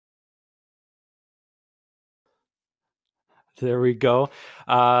There we go.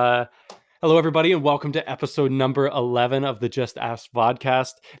 Hello, everybody, and welcome to episode number 11 of the Just Ask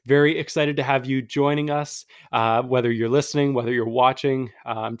Vodcast. Very excited to have you joining us, whether you're listening, whether you're watching.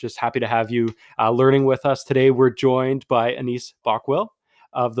 I'm just happy to have you learning with us. Today, we're joined by Annyse Balkwill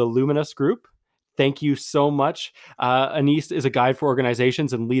of the Luminous Group. Thank you so much. Annyse is a guide for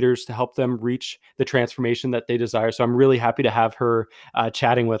organizations and leaders to help them reach the transformation that they desire. So I'm really happy to have her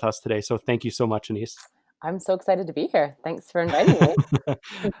chatting with us today. So thank you so much, Annyse. I'm so excited to be here. Thanks for inviting me.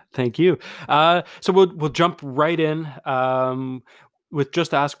 Thank you. So we'll jump right in. With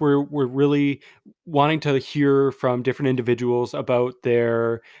Just Ask, we're really wanting to hear from different individuals about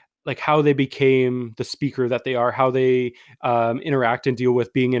their how they became the speaker that they are, how they interact and deal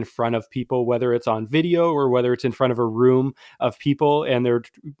with being in front of people, whether it's on video or whether it's in front of a room of people, and their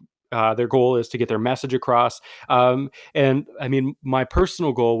goal is to get their message across. And I mean, my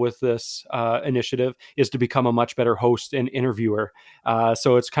personal goal with this initiative is to become a much better host and interviewer.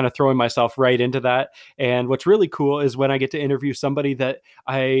 So it's kind of throwing myself right into that. And what's really cool is when I get to interview somebody that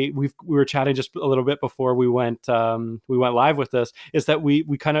we were chatting just a little bit before we went live with this, is that we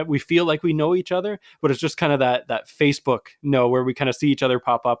feel like we know each other, but it's just kind of that Facebook where we kind of see each other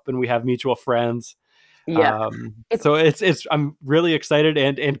pop up and we have mutual friends. Yeah. So it's I'm really excited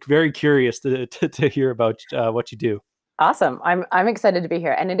and very curious to hear about what you do. Awesome. I'm excited to be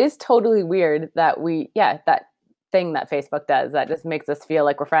here. And it is totally weird that that thing that Facebook does that just makes us feel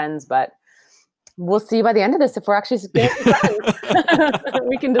like we're friends, but we'll see by the end of this if we're actually friends.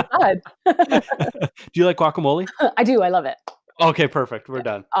 We can decide. Do you like guacamole? I do. I love it. Okay, perfect. We're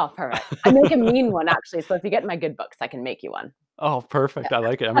done. Oh, perfect. I make a mean one actually. So if you get in my good books, I can make you one. Oh, perfect. Yeah. I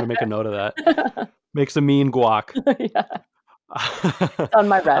like it. I'm going to make a note of that. Makes a mean guac. Yeah. It's on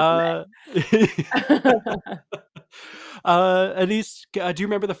my resume. Annyse, do you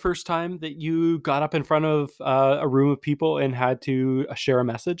remember the first time that you got up in front of a room of people and had to share a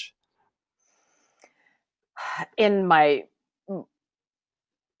message? In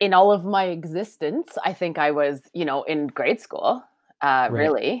all of my existence, I think I was, in grade school,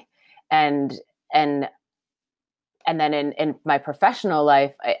 really. And then in my professional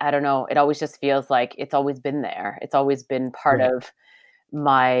life, I don't know, it always just feels like it's always been there. It's always been part of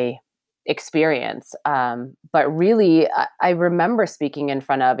my experience. But really, I remember speaking in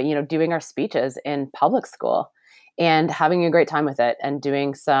front of, doing our speeches in public school and having a great time with it and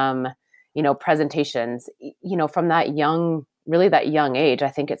doing some, presentations, from that young age. I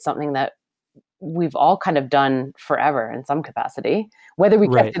think it's something that we've all kind of done forever in some capacity, whether we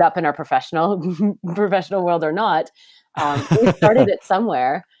kept it up in our professional world or not. We started it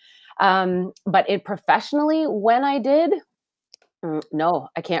somewhere. But professionally, when I did, no,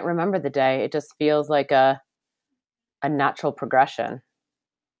 I can't remember the day. It just feels like a natural progression.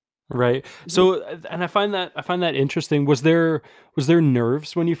 Right. So, and I find that interesting. Was there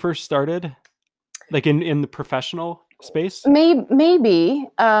nerves when you first started, like in the professional space? Maybe,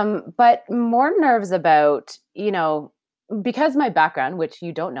 but more nerves about, because my background, which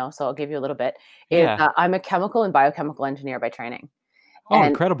you don't know, so I'll give you a little bit, is I'm a chemical and biochemical engineer by training. Oh,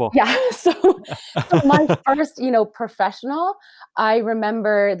 incredible. Yeah. So my first, professional, I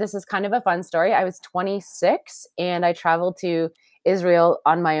remember, this is kind of a fun story. I was 26 and I traveled to Israel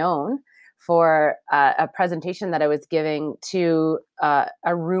on my own for a presentation that I was giving to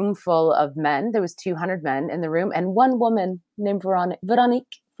a room full of men. There was 200 men in the room and one woman named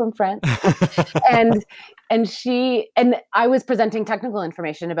Veronique from France. and I was presenting technical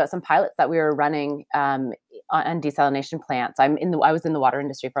information about some pilots that we were running on desalination plants. I was in the water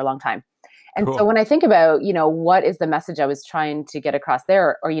industry for a long time. And cool. So when I think about, what is the message I was trying to get across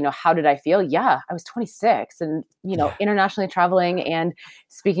there, or, how did I feel? Yeah, I was 26 and, internationally traveling and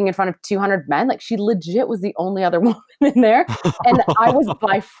speaking in front of 200 men. Like, she legit was the only other woman in there. And I was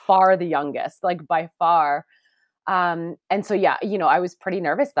by far the youngest, like by far. And so, yeah, I was pretty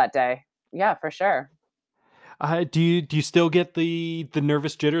nervous that day. Yeah, for sure. Do you still get the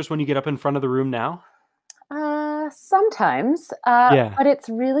nervous jitters when you get up in front of the room now? Sometimes, but it's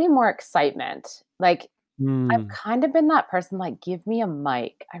really more excitement. Like, I've kind of been that person, like, give me a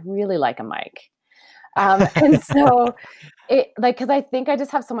mic. I really like a mic. And so cause I think I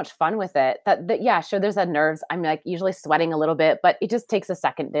just have so much fun with it that yeah, sure. There's that nerves. I'm like usually sweating a little bit, but it just takes a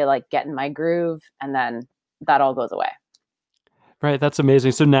second to like get in my groove and then that all goes away. Right. That's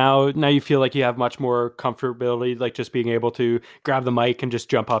amazing. So now you feel like you have much more comfortability, like just being able to grab the mic and just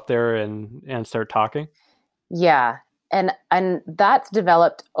jump up there and start talking. Yeah. And that's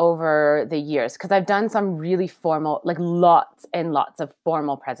developed over the years because I've done some really formal, like lots and lots of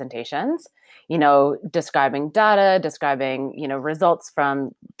formal presentations, describing data, describing, results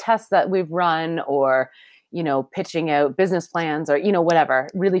from tests that we've run or, pitching out business plans or, whatever,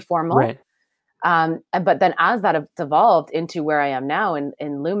 really formal. Right. But then as that evolved into where I am now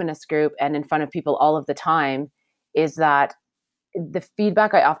in Luminous Group and in front of people all of the time, is that the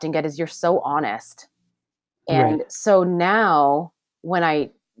feedback I often get is you're so honest. Right. And so now when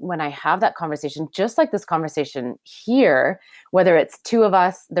I have that conversation, just like this conversation here, whether it's two of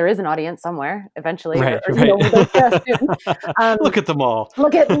us, there is an audience somewhere eventually, Right. or Right. they'll hear us soon. Look at them all.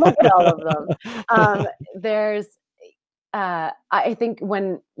 Look at all of them. There's I think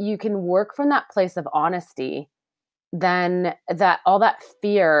when you can work from that place of honesty, then that all that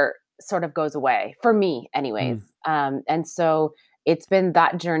fear sort of goes away for me anyways. Mm. And so it's been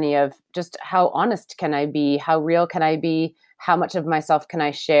that journey of just how honest can I be? How real can I be? How much of myself can I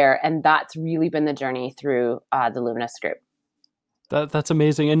share? And that's really been the journey through the Luminous Group. That's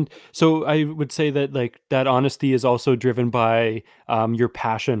amazing. And so I would say that like that honesty is also driven by your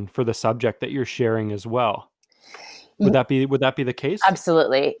passion for the subject that you're sharing as well. Would that be the case?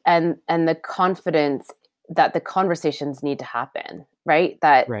 Absolutely. And the confidence that the conversations need to happen, right?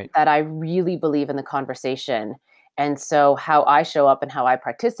 That Right. that I really believe in the conversation. And so how I show up and how I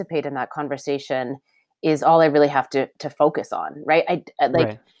participate in that conversation is all I really have to focus on, right?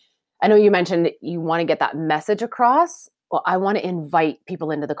 Right. I know you mentioned you want to get that message across. Well, I want to invite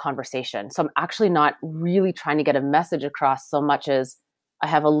people into the conversation. So I'm actually not really trying to get a message across so much as I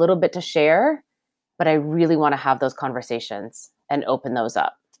have a little bit to share, but I really want to have those conversations and open those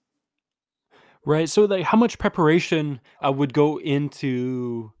up. Right. So like how much preparation would go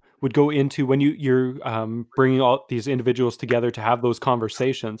into when you're bringing all these individuals together to have those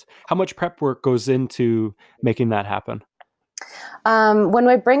conversations? How much prep work goes into making that happen? When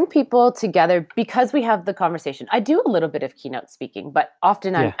I bring people together, because we have the conversation, I do a little bit of keynote speaking, but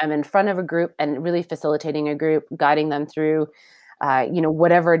often I'm, Yeah. I'm in front of a group and really facilitating a group, guiding them through,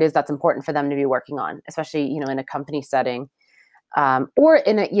 whatever it is that's important for them to be working on, especially, in a company setting, or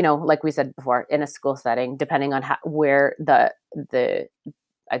in a, like we said before, in a school setting, depending on where the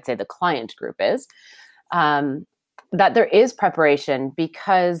I'd say the client group is. Um, that there is preparation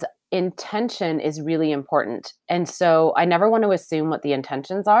because intention is really important. And so I never want to assume what the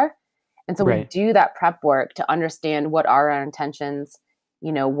intentions are. And so we Right. do that prep work to understand what are our intentions,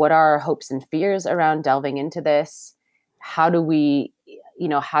 what are our hopes and fears around delving into this? How do we,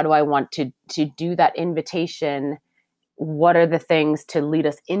 how do I want to do that invitation? What are the things to lead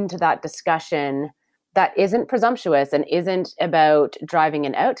us into that discussion that isn't presumptuous and isn't about driving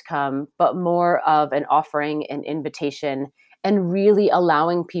an outcome, but more of an offering, an invitation, and really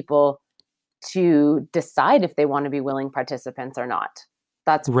allowing people to decide if they want to be willing participants or not.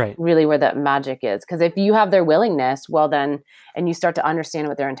 That's Right. really where the magic is. Because if you have their willingness, well then, and you start to understand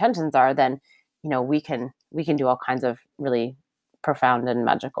what their intentions are, then we can do all kinds of really profound and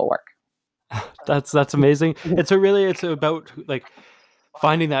magical work. That's amazing. It's about like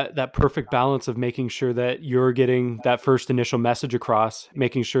finding that perfect balance of making sure that you're getting that first initial message across,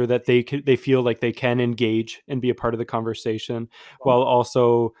 making sure that they feel like they can engage and be a part of the conversation, while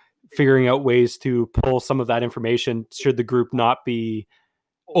also figuring out ways to pull some of that information should the group not be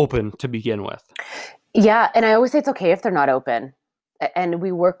open to begin with. Yeah, and I always say it's okay if they're not open. And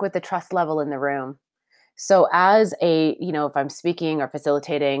we work with the trust level in the room. So as if I'm speaking or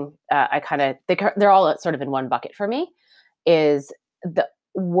facilitating, I kind of they're all sort of in one bucket for me. Is the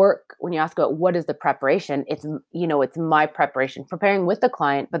work when you ask about what is the preparation? It's my preparation, preparing with the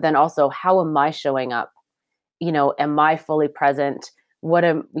client, but then also how am I showing up? Am I fully present? What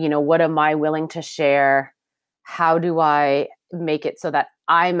am I willing to share? How do I make it so that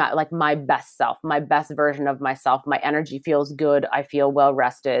I'm at like my best self, my best version of myself? My energy feels good. I feel well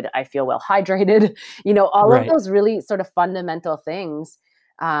rested. I feel well hydrated. All of Right. those really sort of fundamental things.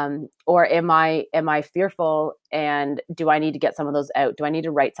 Or am I fearful, and do I need to get some of those out? Do I need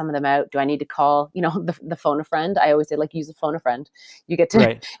to write some of them out? Do I need to call, the phone a friend? I always say, like, use a phone a friend. You get to,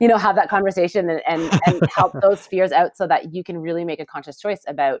 Right. have that conversation and help those fears out so that you can really make a conscious choice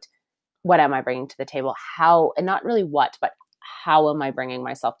about what am I bringing to the table? How, and not really what, but how am I bringing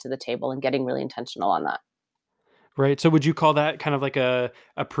myself to the table and getting really intentional on that? Right. So would you call that kind of like a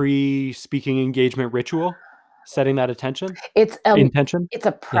pre-speaking engagement ritual? Setting that attention? It's Intention? it's a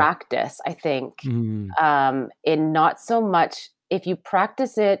Yeah. practice, I think. Mm. In not so much if you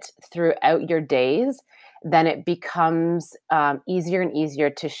practice it throughout your days, then it becomes easier and easier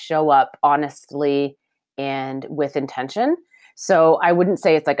to show up honestly and with intention. So I wouldn't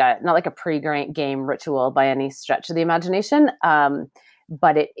say it's not like a pre-game ritual by any stretch of the imagination,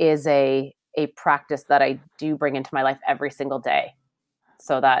 but it is a practice that I do bring into my life every single day,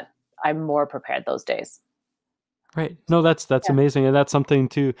 so that I'm more prepared those days. Right. No, that's Yeah. amazing, and that's something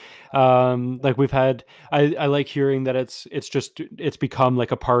too. Like we've had, I like hearing that it's just it's become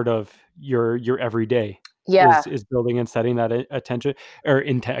like a part of your everyday Yeah. is building and setting that attention or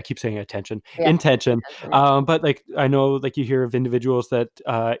intent. I keep saying attention, Yeah. intention. Attention, yeah. But like I know, like you hear of individuals that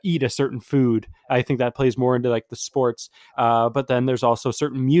eat a certain food. I think that plays more into like the sports. But then there's also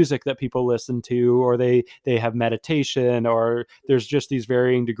certain music that people listen to, or they have meditation, or there's just these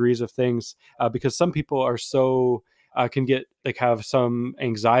varying degrees of things because some people are so can get like have some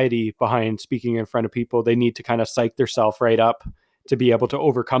anxiety behind speaking in front of people. They need to kind of psych themselves right up to be able to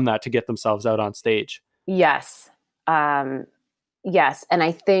overcome that to get themselves out on stage. Yes. Um, yes. And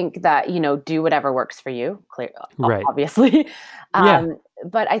I think that, do whatever works for you, Right. obviously. Yeah.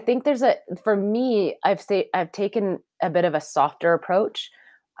 But I think for me, I've taken a bit of a softer approach,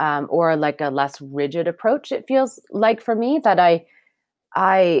 or like a less rigid approach. It feels like for me that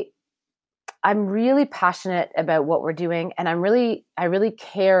I, I'm really passionate about what we're doing, and I really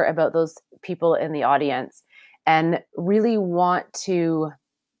care about those people in the audience, and really want to.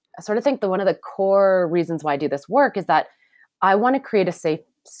 I sort of think that one of the core reasons why I do this work is that I want to create a safe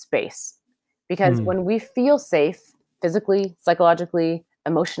space, because Hmm. when we feel safe physically, psychologically,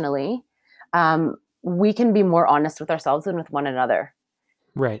 emotionally, we can be more honest with ourselves and with one another.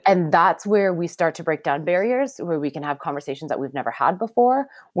 Right. And that's where we start to break down barriers, where we can have conversations that we've never had before,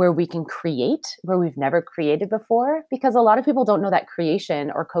 where we can create where we've never created before. Because a lot of people don't know that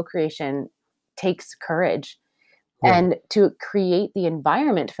creation or co creation takes courage. Right. And to create the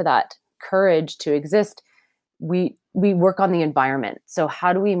environment for that courage to exist, we work on the environment. So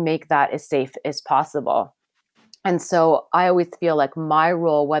how do we make that as safe as possible? And so I always feel like my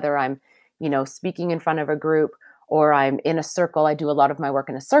role, whether I'm, speaking in front of a group or I'm in a circle, I do a lot of my work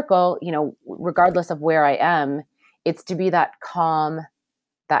in a circle, regardless of where I am, it's to be that calm,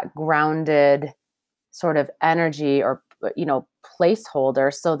 that grounded sort of energy, or,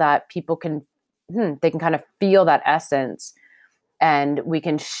 placeholder, so that people can, they can kind of feel that essence, and we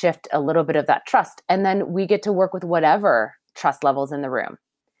can shift a little bit of that trust. And then we get to work with whatever trust levels in the room.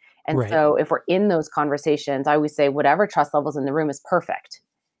 And Right. so if we're in those conversations, I always say whatever trust levels in the room is perfect.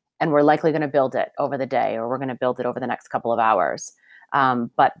 And we're likely going to build it over the day, or we're going to build it over the next couple of hours.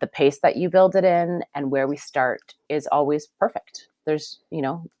 But the pace that you build it in and where we start is always perfect.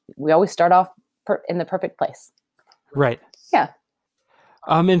 We always start off in the perfect place. Right. Yeah.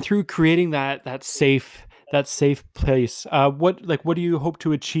 And through creating that safe place, what do you hope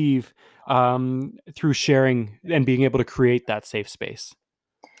to achieve through sharing and being able to create that safe space?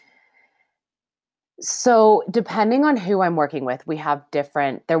 So depending on who I'm working with,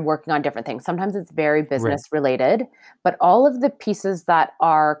 they're working on different things. Sometimes it's very Right. business related, but all of the pieces that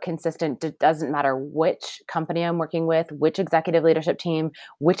are consistent, it doesn't matter which company I'm working with, which executive leadership team,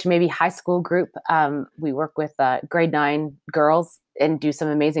 which maybe high school group. We work with grade 9 girls and do some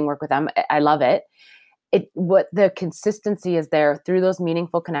amazing work with them. I love it. What the consistency is there through those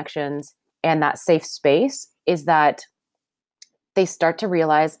meaningful connections and that safe space is that they start to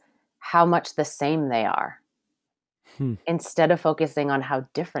realize how much the same they are, Hmm. instead of focusing on how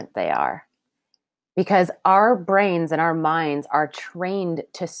different they are. Because our brains and our minds are trained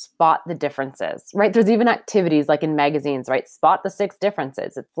to spot the differences, right? There's even activities like in magazines, right? Spot the 6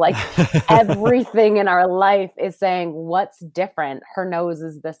 differences. It's like everything in our life is saying, what's different? Her nose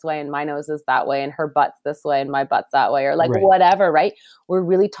is this way and my nose is that way, and her butt's this way and my butt's that way, or like Right. whatever, right? We're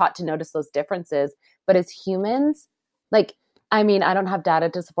really taught to notice those differences. But as humans, like, I mean, I don't have data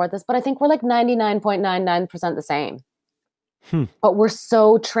to support this, but I think we're like 99.99% the same. Hmm. But we're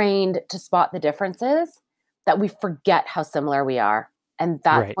so trained to spot the differences that we forget how similar we are. And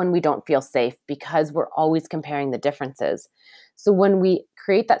that's Right. when we don't feel safe, because we're always comparing the differences. So when we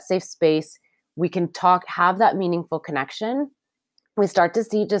create that safe space, we can talk, have that meaningful connection. We start to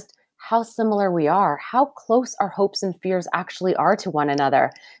see just how similar we are, how close our hopes and fears actually are to one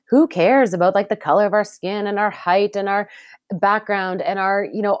another. Who cares about like the color of our skin and our height and our background and our,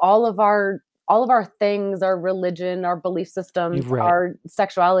 all of our things, our religion, our belief systems, Right. our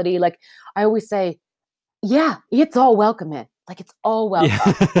sexuality. Like I always say, yeah, it's all welcome in. Like it's all welcome,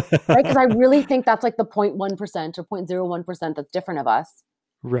 Yeah. right? Because I really think that's like the 0.1% or 0.01% that's different of us.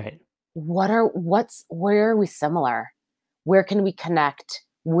 Right. Where are we similar? Where can we connect?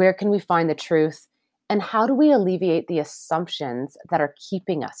 Where can we find the truth? And how do we alleviate the assumptions that are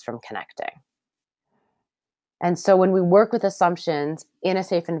keeping us from connecting? And so when we work with assumptions in a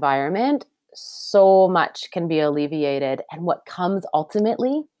safe environment, so much can be alleviated. And what comes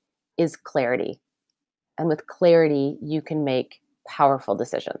ultimately is clarity. And with clarity, you can make powerful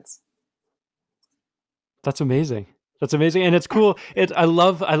decisions. That's amazing. That's amazing, and it's cool. I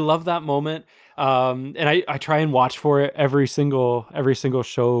love that moment, And I try and watch for it every single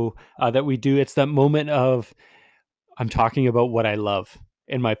show that we do. It's that moment of I'm talking about what I love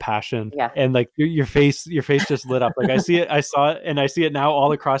and my passion. Yeah. And like your face just lit up. Like I saw it, and I see it now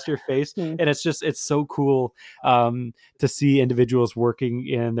all across your face. Hmm. And it's so cool to see individuals working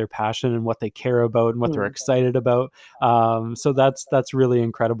in their passion and what they care about and what they're Hmm. excited about. So that's really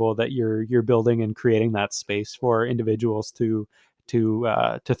incredible that you're building and creating that space for individuals to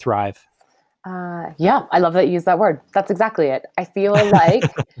thrive. Yeah, I love that you use that word. That's exactly it. I feel like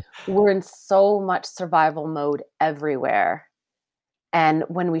we're in so much survival mode everywhere. And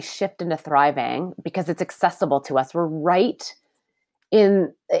when we shift into thriving, because it's accessible to us,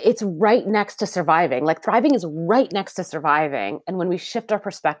 it's right next to surviving. Like thriving is right next to surviving. And when we shift our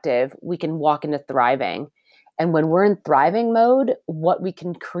perspective, we can walk into thriving. And when we're in thriving mode, what we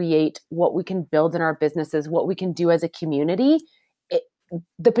can create, what we can build in our businesses, what we can do as a community, it,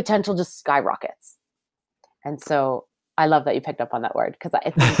 the potential just skyrockets. And so I love that you picked up on that word, because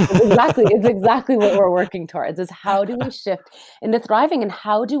it's exactly what we're working towards, is how do we shift into thriving and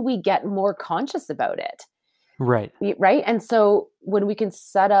how do we get more conscious about it? Right. Right. And so when we can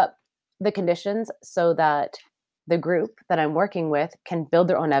set up the conditions so that the group that I'm working with can build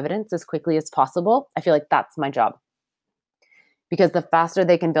their own evidence as quickly as possible, I feel like that's my job. Because the faster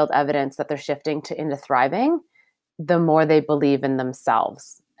they can build evidence that they're shifting into thriving, the more they believe in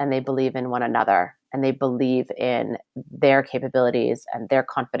themselves and they believe in one another and they believe in their capabilities and their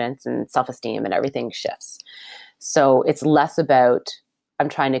confidence and self-esteem, and everything shifts. So it's less about I'm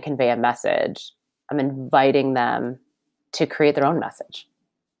trying to convey a message. I'm inviting them to create their own message.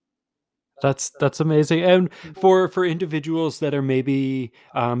 That's amazing. And for individuals that are maybe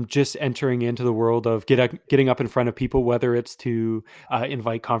just entering into the world of getting up in front of people, whether it's to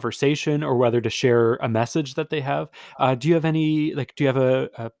invite conversation or whether to share a message that they have, do you have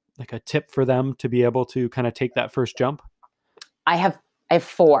a tip for them to be able to kind of take that first jump? I have I have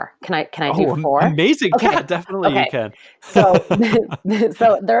four. Can I do Oh, four? amazing! Yeah, Okay. definitely you Okay. can. So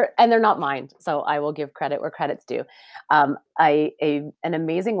they're not mine. So I will give credit where credit's due. An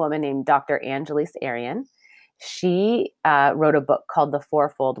amazing woman named Dr. Annyse Balkwill. She wrote a book called The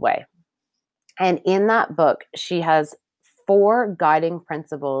Fourfold Way. And in that book, she has four guiding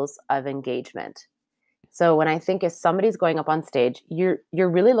principles of engagement. So when I think if somebody's going up on stage, you're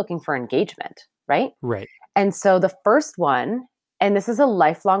really looking for engagement, right? Right. And so the first one, and this is a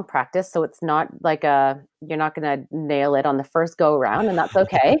lifelong practice, so it's not like you're not going to nail it on the first go around, and that's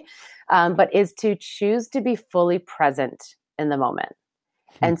okay. But is to choose to be fully present in the moment.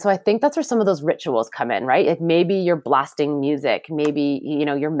 Hmm. And so I think that's where some of those rituals come in, right? Like maybe you're blasting music, maybe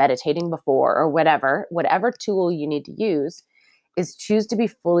you're meditating before, or whatever tool you need to use, is choose to be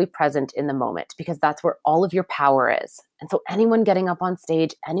fully present in the moment, because that's where all of your power is. And so anyone getting up on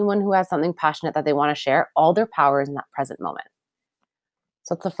stage, anyone who has something passionate that they want to share, all their power is in that present moment.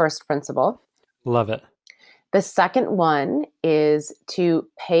 So that's the first principle. Love it. The second one is to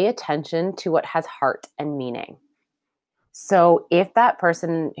pay attention to what has heart and meaning. So if that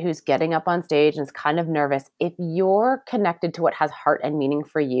person who's getting up on stage and is kind of nervous, if you're connected to what has heart and meaning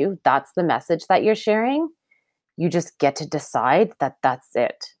for you, that's the message that you're sharing. You just get to decide that that's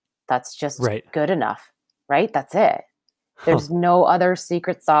it. That's just Right. good enough, right? That's it. Huh. There's no other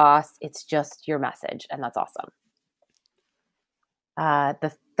secret sauce. It's just your message, and that's awesome.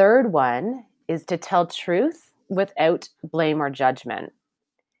 The third one is to tell truth without blame or judgment.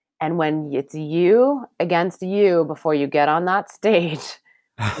 And when it's you against you before you get on that stage,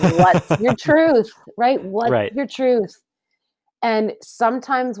 what's your truth, right? What's Right. your truth? And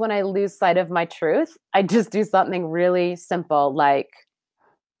sometimes when I lose sight of my truth, I just do something really simple like,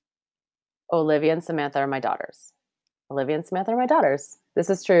 Olivia and Samantha are my daughters. Olivia and Samantha are my daughters. This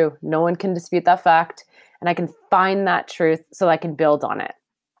is true. No one can dispute that fact. And I can find that truth so I can build on it.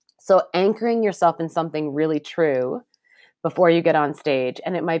 So anchoring yourself in something really true before you get on stage.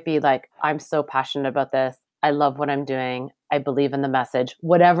 And it might be like, I'm so passionate about this. I love what I'm doing. I believe in the message,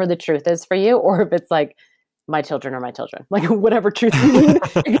 whatever the truth is for you. Or if it's like, my children are my children, like whatever truth you need,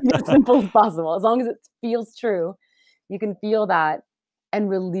 it can be as simple as possible. As long as it feels true, you can feel that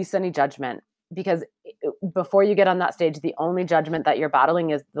and release any judgment. Because before you get on that stage, the only judgment that you're battling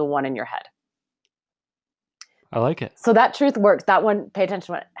is the one in your head. I like it. So that truth works. That one, pay attention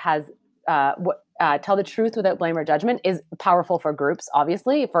to what has, tell the truth without blame or judgment, is powerful for groups,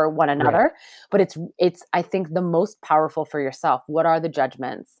 obviously, for one another. Right. But it's, I think, the most powerful for yourself. What are the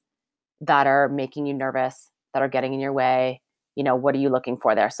judgments that are making you nervous, that are getting in your way? What are you looking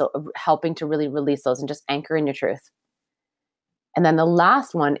for there? So helping to really release those and just anchor in your truth. And then the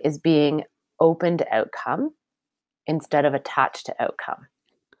last one is being open to outcome instead of attached to outcome.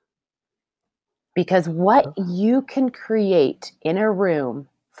 Because what you can create in a room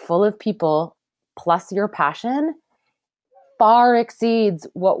full of people plus your passion far exceeds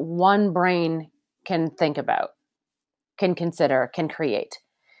what one brain can think about, can consider, can create.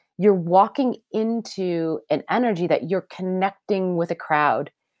 You're walking into an energy that you're connecting with a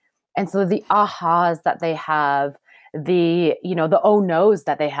crowd. And so the ahas that they have, the, the oh no's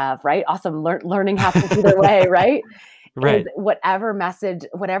that they have, right? Awesome. Learning happens either way, right? Is Right. whatever message,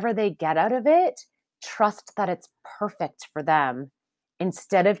 whatever they get out of it, trust that it's perfect for them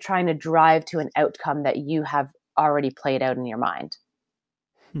instead of trying to drive to an outcome that you have already played out in your mind.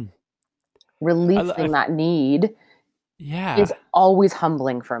 Hmm. Releasing that need is Yeah. always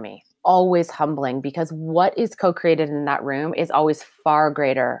humbling for me, always humbling, because what is co-created in that room is always far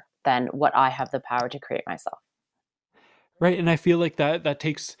greater than what I have the power to create myself. Right, and I feel like that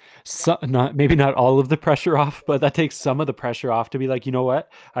takes not maybe not all of the pressure off, but that takes some of the pressure off to be like, "You know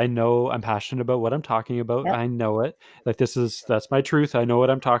what? I know I'm passionate about what I'm talking about. Yep. I know it. Like, that's my truth. I know what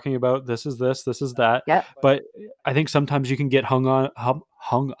I'm talking about. This is that." Yep. But I think sometimes you can get hung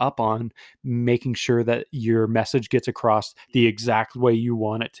up on making sure that your message gets across the exact way you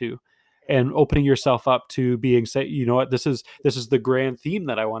want it to. And opening yourself up to being say, "You know what? This is the grand theme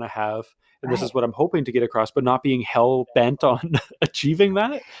that I wanna have, and this Right. is what I'm hoping to get across," but not being hell bent on achieving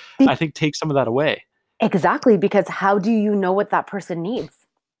that, Be- I think takes some of that away. exactly. Because how do you know what that person needs?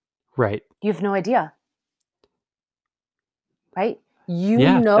 Right. You have no idea, right? You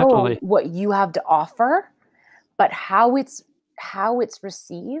Yeah, know definitely. what you have to offer, but how it's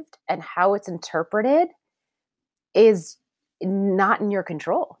received and how it's interpreted is not in your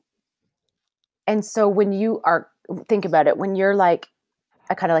control. And so when you are think about it, when you're like,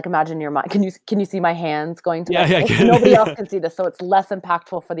 I kind of like imagine your mind. Can you see my hands going to Yeah, like yeah, I this? get Nobody else it. can see this, so it's less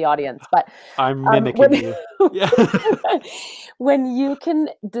impactful for the audience. But I'm when mimicking you. Yeah. when you can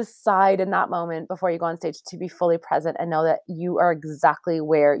decide in that moment before you go on stage to be fully present and know that you are exactly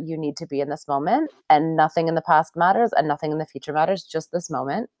where you need to be in this moment, and nothing in the past matters and nothing in the future matters, just this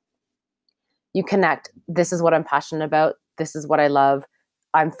moment. You connect. This is what I'm passionate about. This is what I love.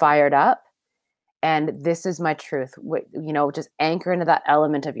 I'm fired up. And this is my truth. Just anchor into that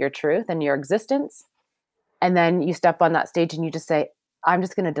element of your truth and your existence. And then you step on that stage and you just say, I'm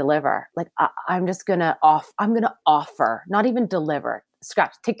just going to deliver. Like, I'm just going to I'm going to offer, not even deliver.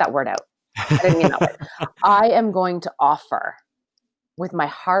 Scratch, take that word out. I didn't mean that word. I am going to offer with my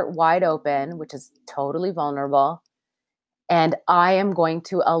heart wide open, which is totally vulnerable. And I am going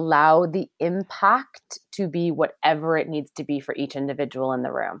to allow the impact to be whatever it needs to be for each individual in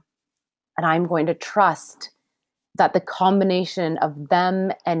the room. And I'm going to trust that the combination of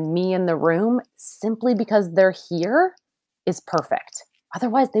them and me in the room, simply because they're here, is perfect.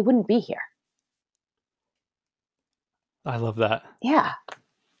 Otherwise, they wouldn't be here. I love that. Yeah.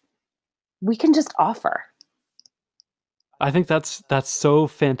 We can just offer. I think that's so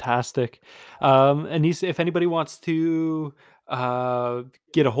fantastic. Anissa, if anybody wants to uh,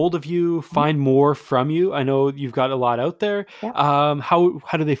 get a hold of you, Mhm. find more from you, I know you've got a lot out there. Yeah. How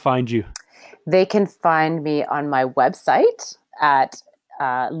do they find you? They can find me on my website at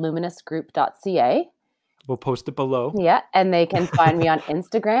luminousgroup.ca. We'll post it below. Yeah. And they can find me on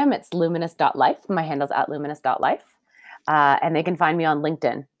Instagram. It's luminous.life. My handle's at luminous.life. And they can find me on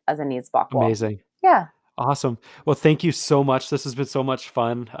LinkedIn as Annyse Balkwill. Amazing. Yeah. Awesome. Well, thank you so much. This has been so much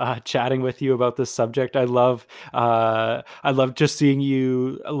fun chatting with you about this subject. I love just seeing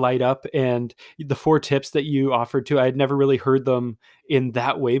you light up, and the 4 tips that you offered too. I had never really heard them in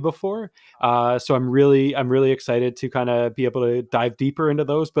that way before. So I'm really excited to kind of be able to dive deeper into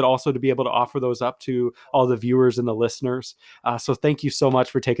those, but also to be able to offer those up to all the viewers and the listeners. So thank you so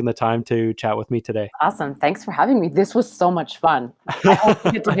much for taking the time to chat with me today. Awesome. Thanks for having me. This was so much fun. I hope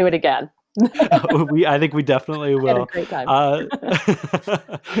we get to do it again. I think we definitely I had a will. great time.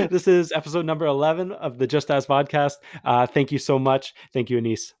 Uh, this is episode number 11 of the Just As Vodcast. Thank you so much. Thank you,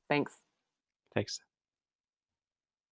 Annyse. Thanks. Thanks.